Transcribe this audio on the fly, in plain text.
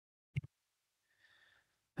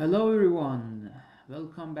Hello everyone,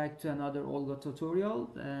 welcome back to another OLGA tutorial,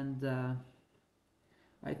 and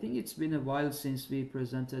I think it's been a while since we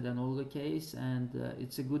presented an OLGA case, and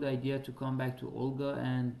it's a good idea to come back to OLGA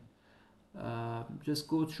and just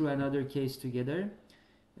go through another case together.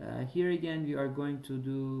 Here again we are going to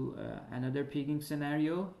do another pigging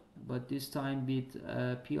scenario, but this time with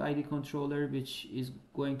a PID controller, which is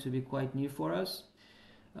going to be quite new for us.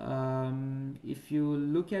 If you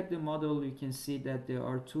look at the model, you can see that there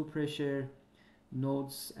are two pressure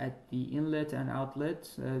nodes at the inlet and outlet,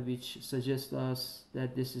 which suggests us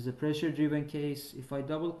that this is a pressure driven case. If I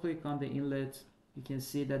double click on the inlet, you can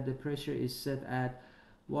see that the pressure is set at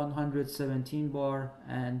 117 bar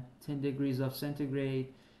and 10 degrees of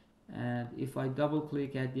centigrade. And if I double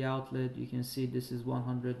click at the outlet, you can see this is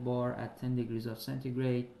 100 bar at 10 degrees of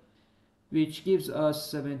centigrade, which gives us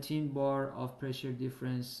 17 bar of pressure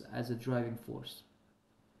difference as a driving force.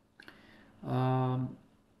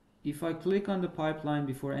 If I click on the pipeline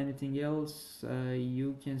before anything else,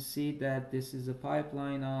 you can see that this is a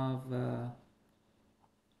pipeline of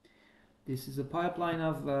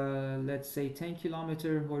let's say 10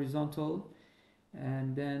 kilometer horizontal,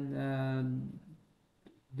 and then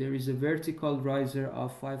there is a vertical riser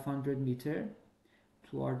of 500 meter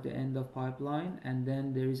toward the end of pipeline, and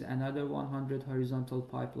then there is another 100 horizontal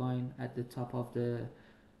pipeline at the top of the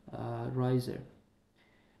riser.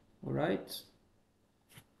 All right,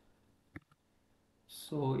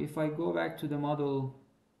 so if I go back to the model,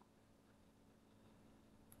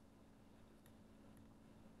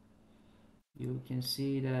 you can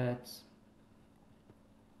see that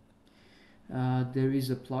there is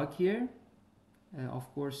a plug here.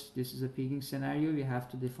 Of course, this is a pigging scenario, we have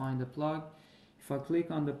to define the plug. If I click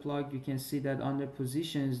on the plug, you can see that under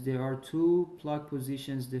positions there are two plug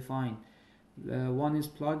positions defined. One is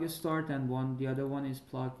plug start and the other one is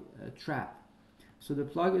plug trap. So the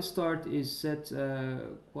plug start is set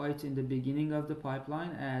quite in the beginning of the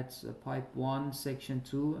pipeline at pipe 1 section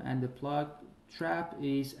 2, and the plug trap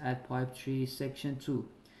is at pipe 3 section 2,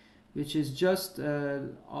 which is just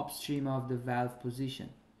upstream of the valve position.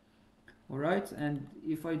 Alright, and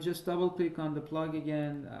if I just double click on the plug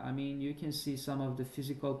again, you can see some of the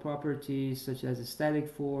physical properties such as the static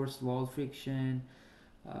force, wall friction,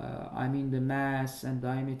 the mass and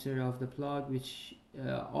diameter of the plug, which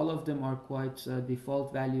all of them are quite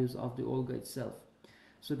default values of the OLGA itself.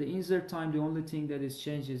 So the insert time, the only thing that is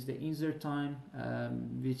changed is the insert time,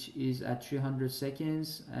 which is at 300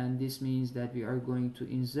 seconds, and this means that we are going to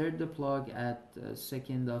insert the plug at a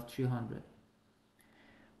second of 300.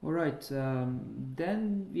 Alright,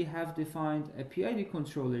 then we have defined a PID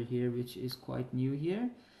controller here, which is quite new here.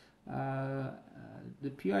 The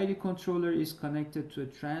PID controller is connected to a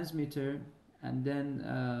transmitter, and then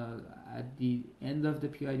at the end of the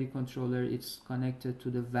PID controller it's connected to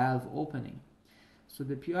the valve opening. So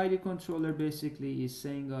the PID controller basically is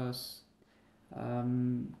saying us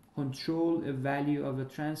control a value of a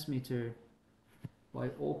transmitter by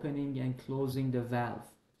opening and closing the valve.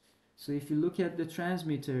 So if you look at the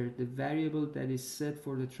transmitter, the variable that is set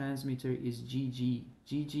for the transmitter is Gg.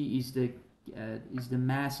 Gg is the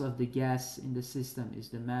mass of the gas in the system, is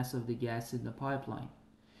the mass of the gas in the pipeline.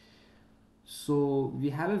 So we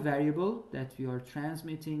have a variable that we are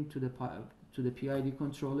transmitting to the PID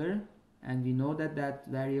controller, and we know that that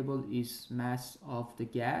variable is mass of the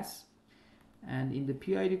gas. And in the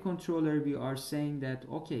PID controller we are saying that,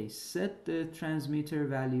 okay, set the transmitter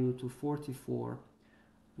value to 44,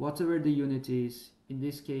 whatever the unit is. In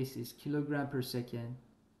this case is kilogram per second,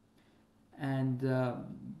 and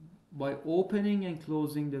by opening and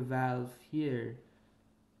closing the valve here,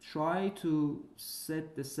 try to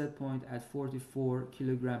set the set point at 44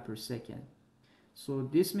 kilogram per second. So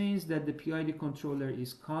this means that the PID controller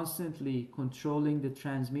is constantly controlling the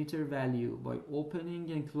transmitter value by opening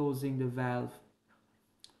and closing the valve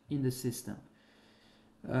in the system.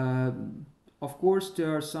 Of course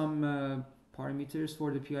there are some parameters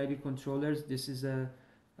for the PID controllers. This is a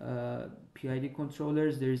PID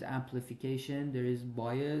controllers. There is amplification, there is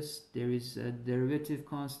bias, there is a derivative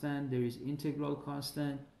constant, there is integral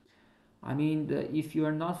constant. If you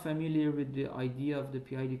are not familiar with the idea of the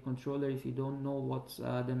PID controller, if you don't know what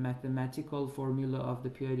the mathematical formula of the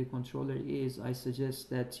PID controller is, I suggest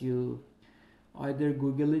that you either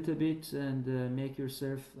Google it a bit and make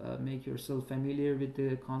yourself familiar with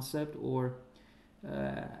the concept, or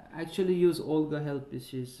actually use OLGA help,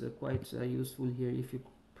 which is quite useful here. If you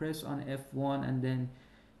press on F1 and then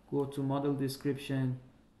go to model description,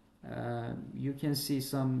 you can see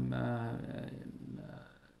some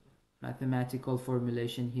mathematical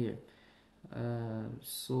formulation here.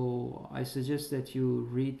 So I suggest that you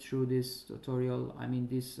read through this tutorial, I mean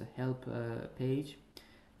this help page,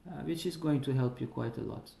 which is going to help you quite a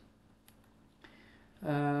lot.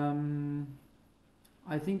 Um,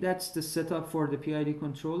 I think that's the setup for the PID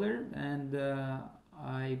controller, and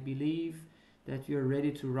I believe that we are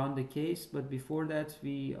ready to run the case. But before that,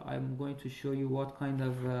 I'm going to show you what kind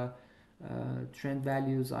of trend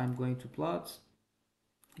values I'm going to plot.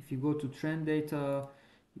 If you go to trend data,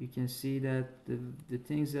 you can see that the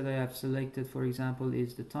things that I have selected, for example,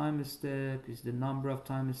 is the time step, is the number of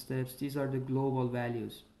time steps. These are the global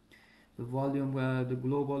values. The volume, the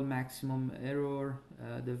global maximum error,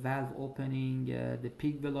 the valve opening, the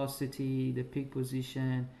peak velocity, the peak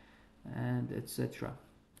position, and etc.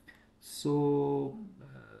 So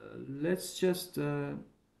let's just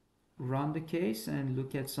run the case and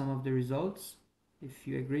look at some of the results. If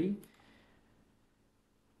you agree,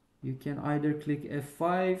 you can either click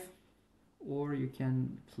F5 or you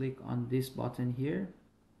can click on this button here.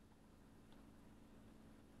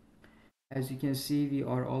 As you can see, we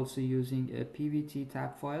are also using a PVT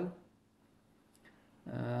tab file,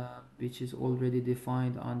 which is already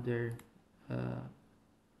defined under uh,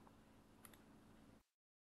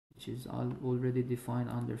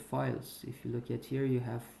 files. If you look at here, you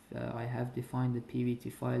have I have defined the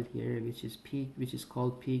PVT file here, which is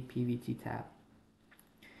called peak PVT tab.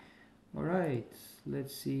 All right,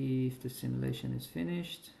 let's see if the simulation is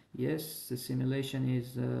finished. Yes, the simulation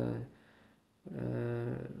is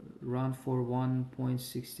run for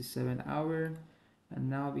 1.67 hour, and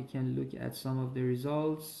now we can look at some of the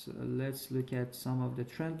results. Let's look at some of the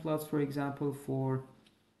trend plots, for example, for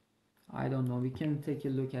I don't know, we can take a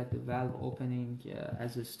look at the valve opening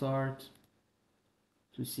as a start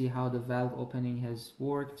to see how the valve opening has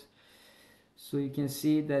worked. So you can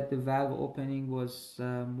see that the valve opening was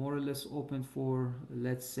more or less open for,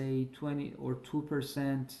 let's say, 20 or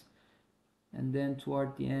 2%, and then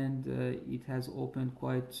toward the end it has opened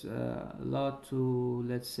quite a lot to,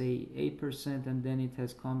 let's say, 8%, and then it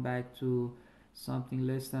has come back to something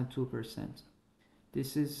less than 2%.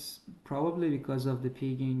 This is probably because of the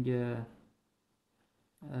pegging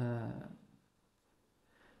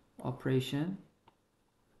operation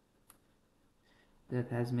that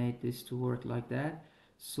has made this to work like that.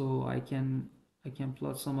 So I can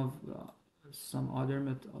plot some of some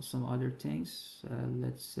other things.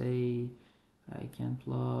 Let's say I can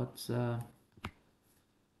plot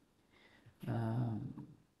um,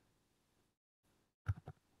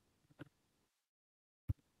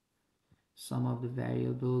 some of the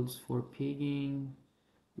variables for pegging.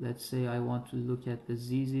 Let's say I want to look at the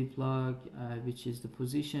ZZ plug, which is the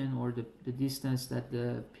position or the distance that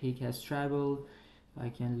the pig has traveled. I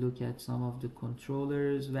can look at some of the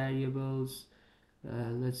controllers variables.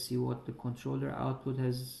 Let's see what the controller output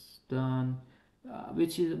has done,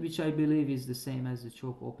 which I believe is the same as the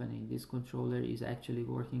choke opening. This controller is actually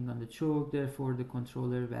working on the choke, therefore the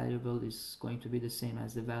controller variable is going to be the same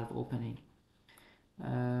as the valve opening.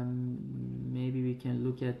 Maybe we can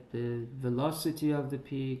look at the velocity of the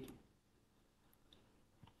peak.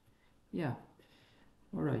 Yeah,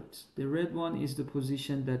 all right. The red one is the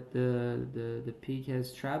position that the peak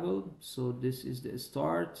has traveled. So this is the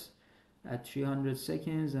start at 300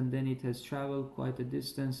 seconds, and then it has traveled quite a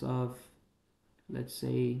distance of, let's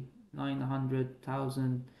say,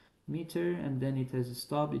 900,000 meter, and then it has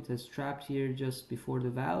stopped. It has trapped here just before the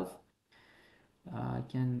valve. I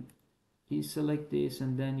can deselect this,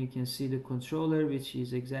 and then you can see the controller, which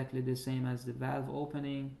is exactly the same as the valve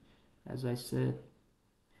opening, as I said.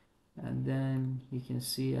 And then you can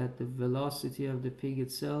see at the velocity of the pig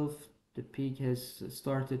itself, the pig has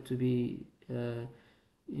started to be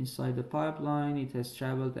inside the pipeline. It has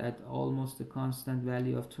traveled at almost a constant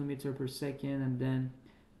value of 2 meters per second, and then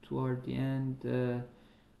toward the end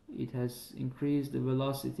it has increased the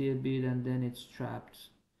velocity a bit, and then it's trapped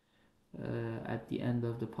at the end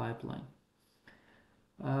of the pipeline.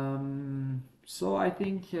 So I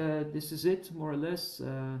think this is it, more or less.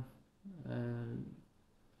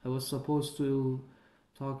 I was supposed to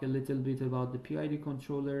talk a little bit about the PID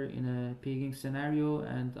controller in a pegging scenario,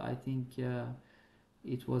 and I think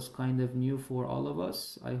it was kind of new for all of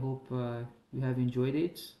us. I hope you have enjoyed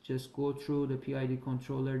it. Just go through the PID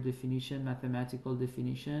controller definition, mathematical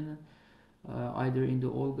definition, either in the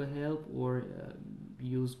OLGA help or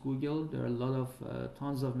use Google. There are a lot of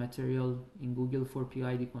tons of material in Google for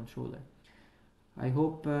PID controller. I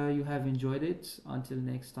hope you have enjoyed it. Until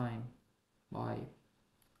next time, bye.